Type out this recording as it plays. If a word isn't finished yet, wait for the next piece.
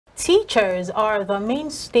teachers are the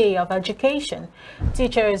mainstay of education.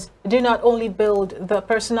 Teachers do not only build the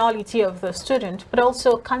personality of the student, but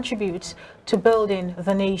also contribute to building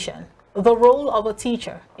the nation. The role of a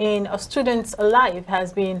teacher in a student's life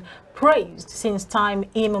has been praised since time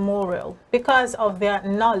immemorial because of their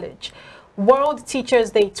knowledge. World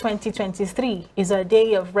Teachers Day 2023 is a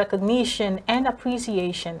day of recognition and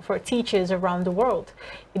appreciation for teachers around the world.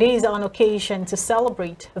 It is an occasion to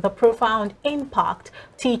celebrate the profound impact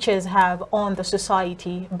teachers have on the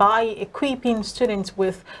society by equipping students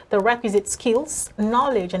with the requisite skills,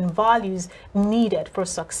 knowledge, and values needed for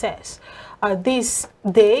success. This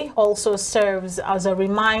day also serves as a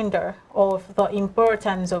reminder of the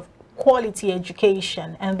importance of quality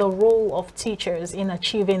education and the role of teachers in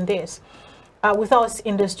achieving this. With us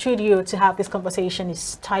in the studio to have this conversation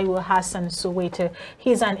is Taiwo Hassan Soweto.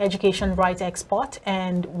 He's an education rights expert,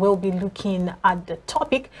 and we'll be looking at the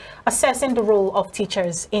topic, assessing the role of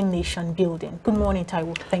teachers in nation building. Good morning,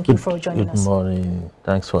 Taiwo. Thank you for joining us. Good morning.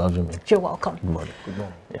 Thanks for having me. You're welcome. Good morning. Good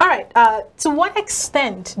morning. Yeah. All right. To what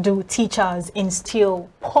extent do teachers instill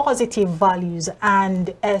positive values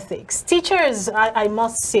and ethics? Teachers, I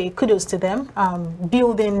must say, kudos to them,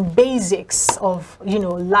 building basics of,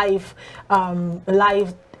 life,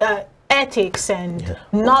 ethics and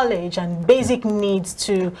knowledge and basic needs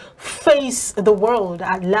to face the world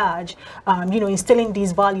at large, instilling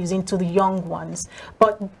these values into the young ones.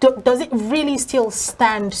 But does it really still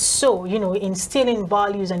stand so, instilling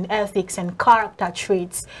values and ethics and character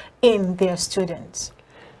traits in their students?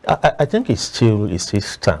 I think it still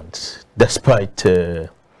stands, despite the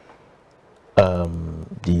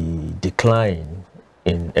decline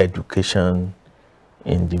in education,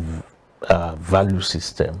 in the value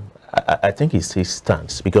system. I think it still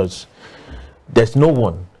stands, because there's no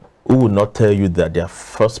one who will not tell you that their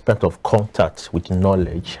first point of contact with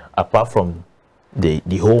knowledge, apart from the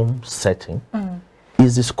home setting,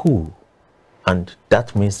 is the school, and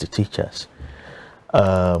that means the teachers.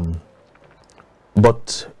 But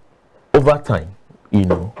over time, we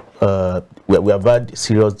have had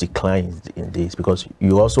serious declines in this, because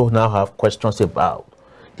you also now have questions about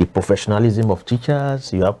the professionalism of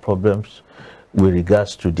teachers. You have problems with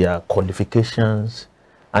regards to their qualifications,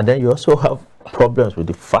 and then you also have problems with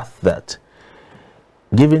the fact that,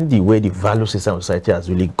 given the way the value system of society has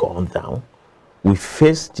really gone down, we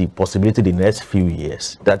face the possibility in the next few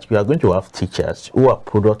years that we are going to have teachers who are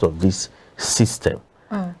product of this system,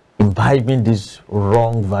 imbibing this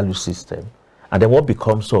wrong value system, and then what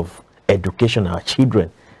becomes of education our children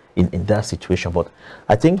in that situation. But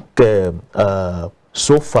I think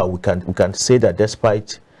so far we can say that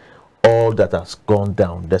despite all that has gone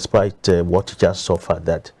down, despite what teachers suffer,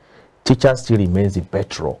 that teachers still remains the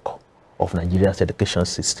bedrock of Nigeria's education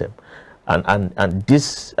system. And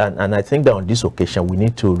I think that on this occasion we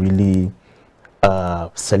need to really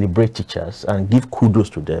celebrate teachers and give kudos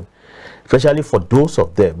to them, especially for those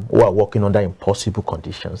of them who are working under impossible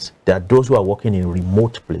conditions. There are those who are working in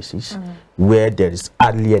remote places where there is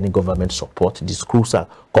hardly any government support. The schools are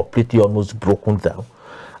completely almost broken down.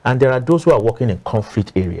 And there are those who are working in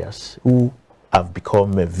conflict areas who have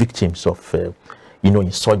become victims of,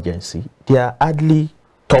 insurgency. They are hardly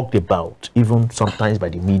talked about, even sometimes by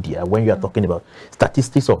the media, when you are talking about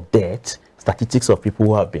statistics of death, statistics of people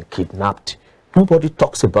who have been kidnapped. Nobody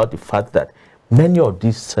talks about the fact that many of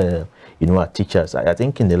these, are teachers. I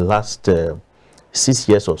think in the last 6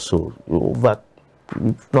 years or so, over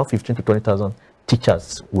not 15 to 20,000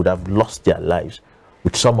 teachers would have lost their lives,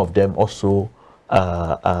 with some of them also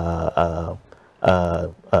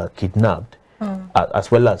kidnapped,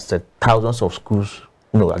 as well as thousands of schools,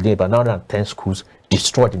 I think about 910 schools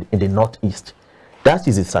destroyed in the Northeast. That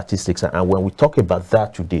is the statistics, and when we talk about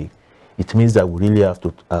that today, it means that we really have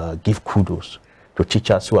to give kudos to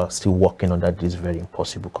teachers who are still working under these very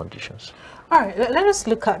impossible conditions. All right, let us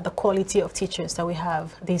look at the quality of teachers that we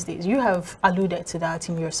have these days. You have alluded to that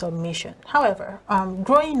in your submission. However,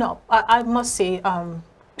 growing up, I must say,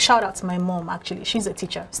 shout out to my mom, actually. She's a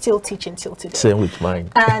teacher, still teaching till today. Same with mine.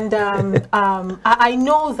 And I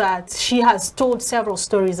know that she has told several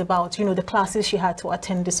stories about, the classes she had to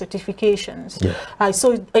attend, the certifications. Yeah.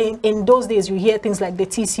 So in those days, you hear things like the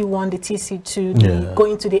TC1, the TC2,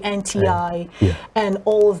 going to the NTI, and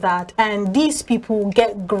all that. And these people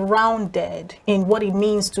get grounded in what it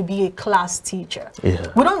means to be a class teacher. Yeah.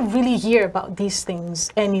 We don't really hear about these things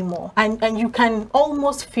anymore. And you can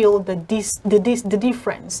almost feel the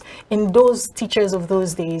difference difference in those teachers of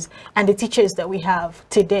those days and the teachers that we have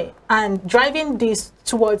today? And driving this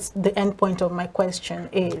towards the end point of my question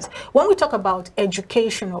is, when we talk about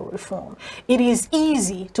educational reform, it is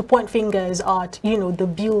easy to point fingers at, you know, the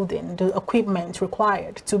building, the equipment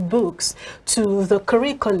required, to books, to the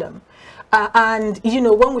curriculum. And, you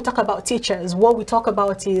know, when we talk about teachers, what we talk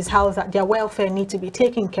about is how that their welfare need to be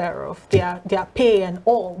taken care of, their pay and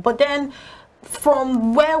all. But then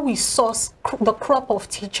from where we source the crop of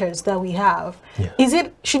teachers that we have,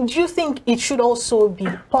 should you think it should also be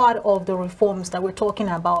part of the reforms that we're talking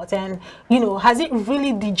about? And, you know, has it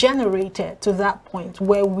really degenerated to that point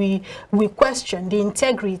where we question the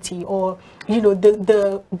integrity or, you know,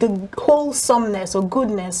 the wholesomeness or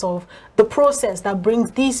goodness of the process that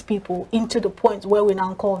brings these people into the point where we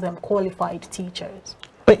now call them qualified teachers?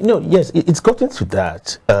 But, no, yes, it's gotten to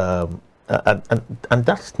that. And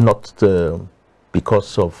that's not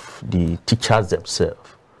because of the teachers themselves,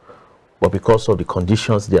 but because of the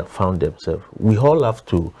conditions they have found themselves. We all have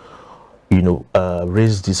to, you know,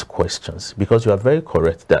 raise these questions, because you are very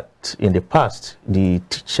correct that in the past, the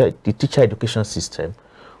teacher education system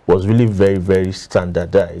was really very, very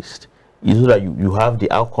standardized. So that you have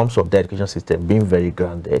the outcomes of the education system being very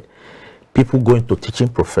grounded. People go into teaching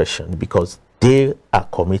profession because they are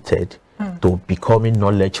committed to becoming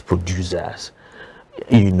knowledge producers,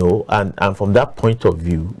 you know, and from that point of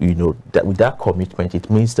view, you know, that with that commitment, it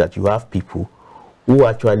means that you have people who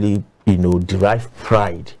actually, you know, derive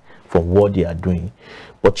pride from what they are doing.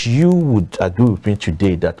 But you would agree with me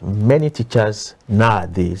today that many teachers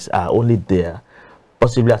nowadays are only there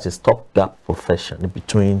possibly as a stopgap profession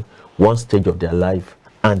between one stage of their life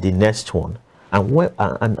and the next one,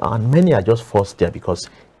 and many are just forced there because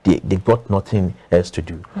they got nothing else to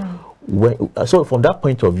do. So from that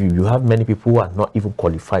point of view, you have many people who are not even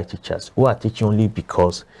qualified teachers, who are teaching only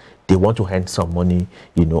because they want to earn some money,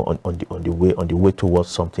 you know, on the way towards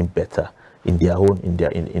something better in their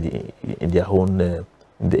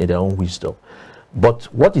own wisdom. But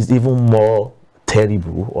what is even more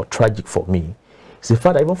terrible or tragic for me is the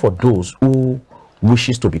fact that even for those who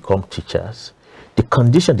wishes to become teachers, the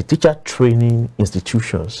condition, the teacher training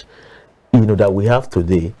institutions, you know, that we have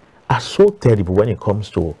today are so terrible when it comes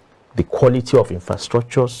to the quality of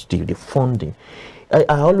infrastructures, the funding. I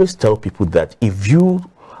always tell people that if you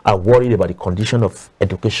are worried about the condition of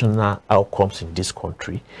educational outcomes in this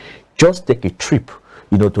country, just take a trip,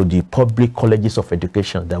 you know, to the public colleges of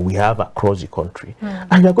education that we have across the country.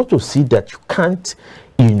 And you're going to see that you can't,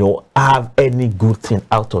 you know, have any good thing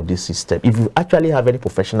out of this system. If you actually have any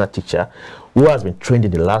professional teacher who has been trained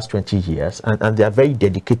in the last 20 years and they are very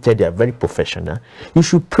dedicated, they are very professional, you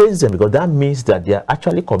should praise them, because that means that they are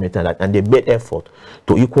actually committed and they made effort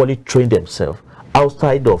to equally train themselves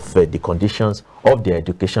outside of the conditions of their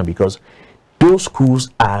education, because those schools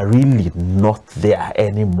are really not there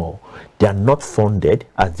anymore. They are not funded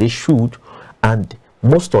as they should, and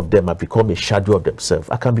most of them have become a shadow of themselves.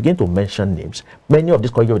 I can begin to mention names. Many of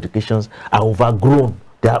these colleges of educations are overgrown.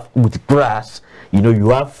 They have with grass. You know, you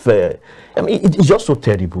have. I mean, it's just so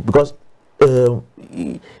terrible, because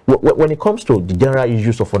when it comes to the general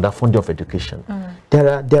issues of underfunding of education,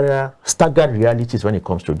 there are staggered realities when it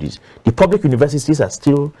comes to this. The public universities are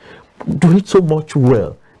still doing so much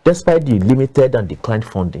well, despite the limited and declined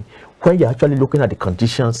funding. When you're actually looking at the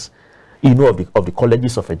conditions, you know, of the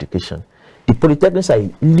colleges of education, the polytechnics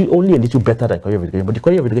are only a little better than colleges of education, but the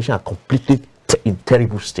colleges of education are completely in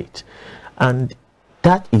terrible state. And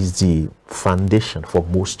that is the foundation for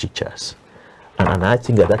most teachers. And I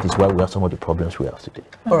think that is why we have some of the problems we have today.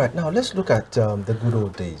 All right, now let's look at the good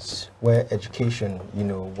old days where education, you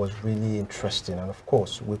know, was really interesting. And of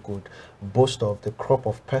course, we could boast of the crop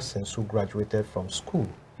of persons who graduated from school,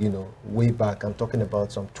 you know, way back. I'm talking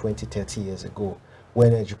about some 20, 30 years ago,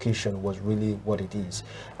 when education was really what it is.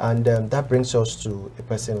 And that brings us to a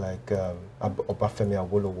person like Obafemi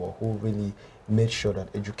Awolowo, who really made sure that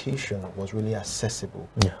education was really accessible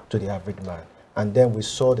to the average man. And then we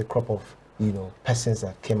saw the crop of, you know, persons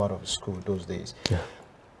that came out of school those days.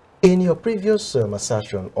 In your previous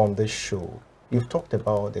assertion on this show, you've talked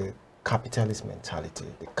about the capitalist mentality,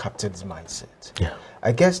 the capitalist mindset.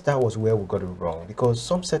 I guess that was where we got it wrong, because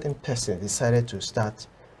some certain person decided to start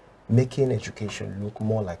making education look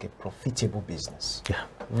more like a profitable business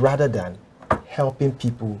rather than helping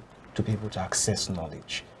people to be able to access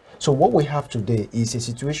knowledge. So what we have today is a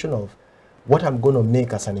situation of what I'm going to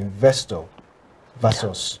make as an investor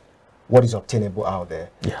versus what is obtainable out there.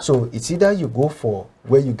 So it's either you go for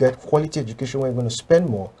where you get quality education where you're going to spend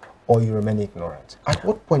more, or you remain ignorant. At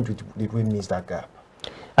what point did we miss that gap?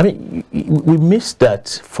 I mean, we missed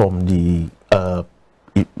that from the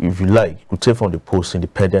if you like, you could say from the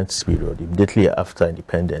post-independence period, immediately after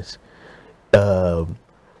independence,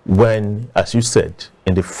 when, as you said,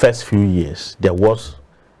 in the first few years, there was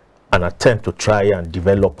an attempt to try and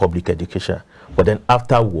develop public education. But then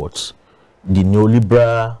afterwards, the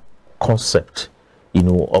neoliberal concept,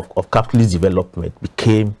 of capitalist development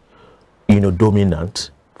became,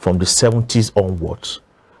 dominant from the 70s onwards,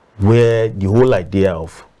 where the whole idea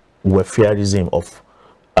of welfareism, of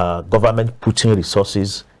government putting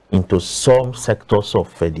resources into some sectors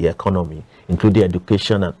of the economy, including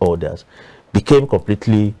education and others, became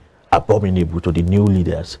completely abominable to the new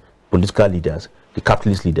leaders, political leaders, the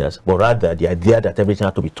capitalist leaders, but rather the idea that everything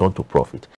had to be turned to profit.